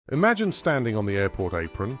Imagine standing on the airport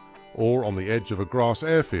apron or on the edge of a grass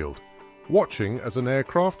airfield, watching as an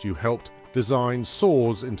aircraft you helped design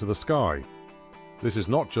soars into the sky. This is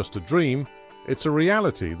not just a dream, it's a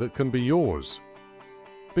reality that can be yours.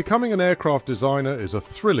 Becoming an aircraft designer is a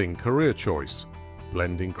thrilling career choice,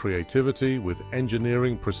 blending creativity with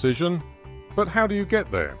engineering precision. But how do you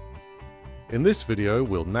get there? In this video,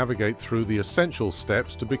 we'll navigate through the essential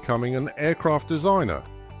steps to becoming an aircraft designer,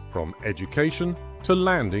 from education to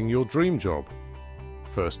landing your dream job.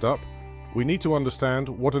 First up, we need to understand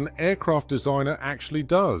what an aircraft designer actually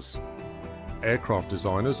does. Aircraft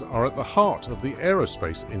designers are at the heart of the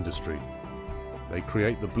aerospace industry. They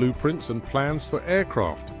create the blueprints and plans for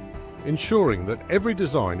aircraft, ensuring that every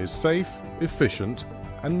design is safe, efficient,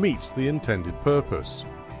 and meets the intended purpose.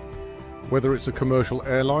 Whether it's a commercial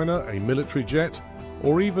airliner, a military jet,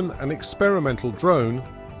 or even an experimental drone,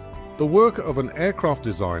 the work of an aircraft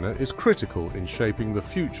designer is critical in shaping the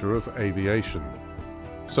future of aviation.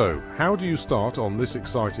 So, how do you start on this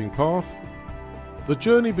exciting path? The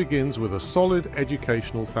journey begins with a solid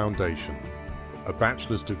educational foundation. A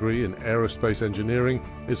bachelor's degree in aerospace engineering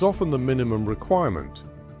is often the minimum requirement.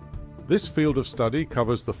 This field of study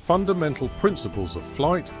covers the fundamental principles of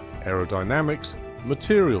flight, aerodynamics,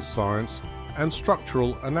 materials science, and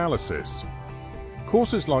structural analysis.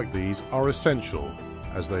 Courses like these are essential,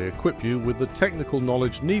 as they equip you with the technical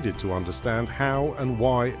knowledge needed to understand how and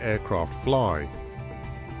why aircraft fly.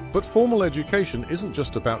 But formal education isn't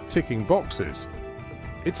just about ticking boxes.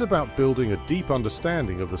 It's about building a deep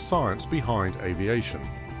understanding of the science behind aviation.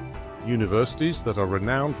 Universities that are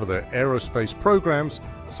renowned for their aerospace programs,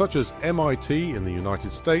 such as MIT in the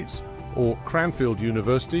United States or Cranfield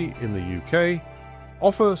University in the UK,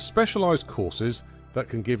 offer specialized courses that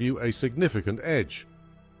can give you a significant edge.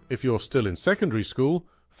 If you're still in secondary school,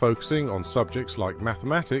 focusing on subjects like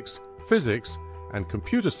mathematics, physics, and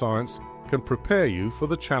computer science can prepare you for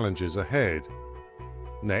the challenges ahead.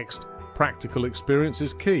 Next, practical experience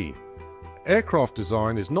is key. Aircraft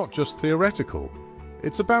design is not just theoretical,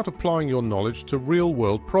 it's about applying your knowledge to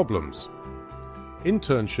real-world problems.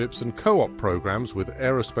 Internships and co-op programs with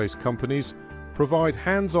aerospace companies provide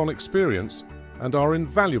hands-on experience and are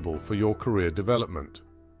invaluable for your career development.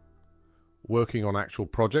 Working on actual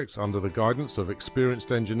projects under the guidance of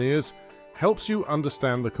experienced engineers helps you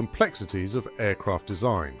understand the complexities of aircraft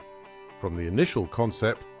design, from the initial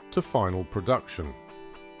concept to final production.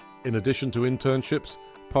 In addition to internships,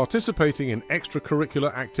 participating in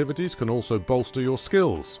extracurricular activities can also bolster your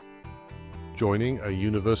skills. Joining a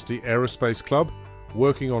university aerospace club,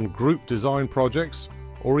 working on group design projects,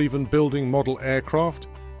 or even building model aircraft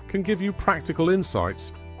can give you practical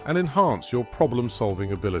insights and enhance your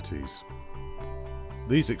problem-solving abilities.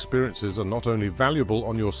 These experiences are not only valuable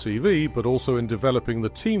on your CV, but also in developing the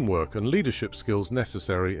teamwork and leadership skills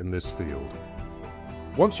necessary in this field.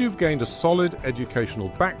 Once you've gained a solid educational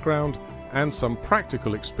background and some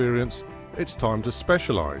practical experience, it's time to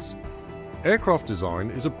specialize. Aircraft design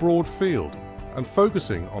is a broad field, and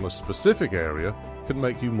focusing on a specific area can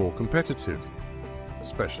make you more competitive.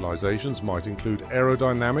 Specializations might include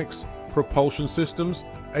aerodynamics, propulsion systems,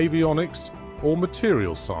 avionics, or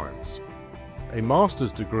materials science. A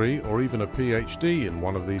master's degree or even a PhD in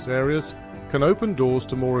one of these areas can open doors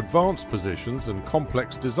to more advanced positions and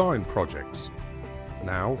complex design projects.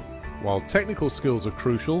 Now, while technical skills are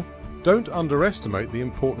crucial, don't underestimate the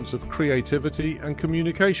importance of creativity and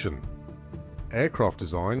communication. Aircraft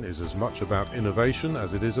design is as much about innovation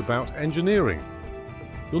as it is about engineering.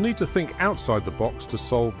 You'll need to think outside the box to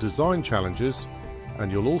solve design challenges,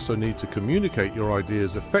 and you'll also need to communicate your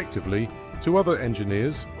ideas effectively to other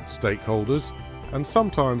engineers, stakeholders, and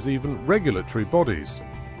sometimes even regulatory bodies.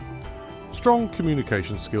 Strong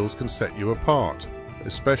communication skills can set you apart,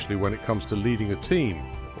 especially when it comes to leading a team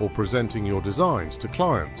or presenting your designs to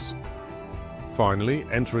clients. Finally,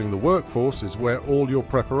 entering the workforce is where all your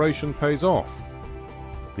preparation pays off.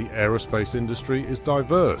 The aerospace industry is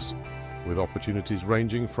diverse, with opportunities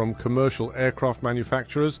ranging from commercial aircraft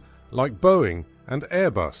manufacturers like Boeing and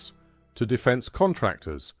Airbus to defense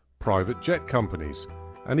contractors, private jet companies,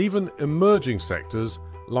 and even emerging sectors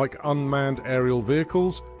like unmanned aerial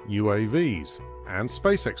vehicles, UAVs, and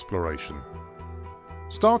space exploration.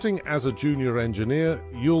 Starting as a junior engineer,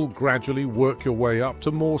 you'll gradually work your way up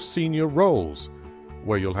to more senior roles,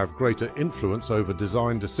 where you'll have greater influence over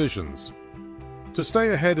design decisions. To stay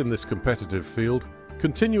ahead in this competitive field,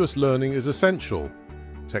 continuous learning is essential.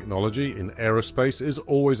 Technology in aerospace is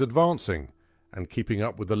always advancing, and keeping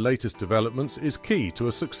up with the latest developments is key to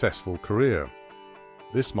a successful career.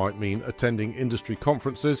 This might mean attending industry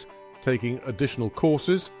conferences, taking additional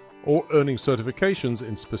courses, or earning certifications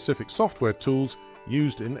in specific software tools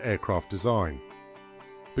used in aircraft design.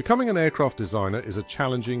 Becoming an aircraft designer is a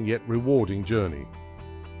challenging yet rewarding journey.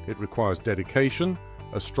 It requires dedication,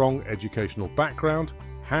 a strong educational background,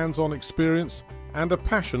 hands-on experience, and a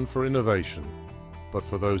passion for innovation. But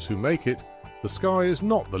for those who make it, the sky is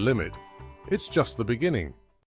not the limit. It's just the beginning.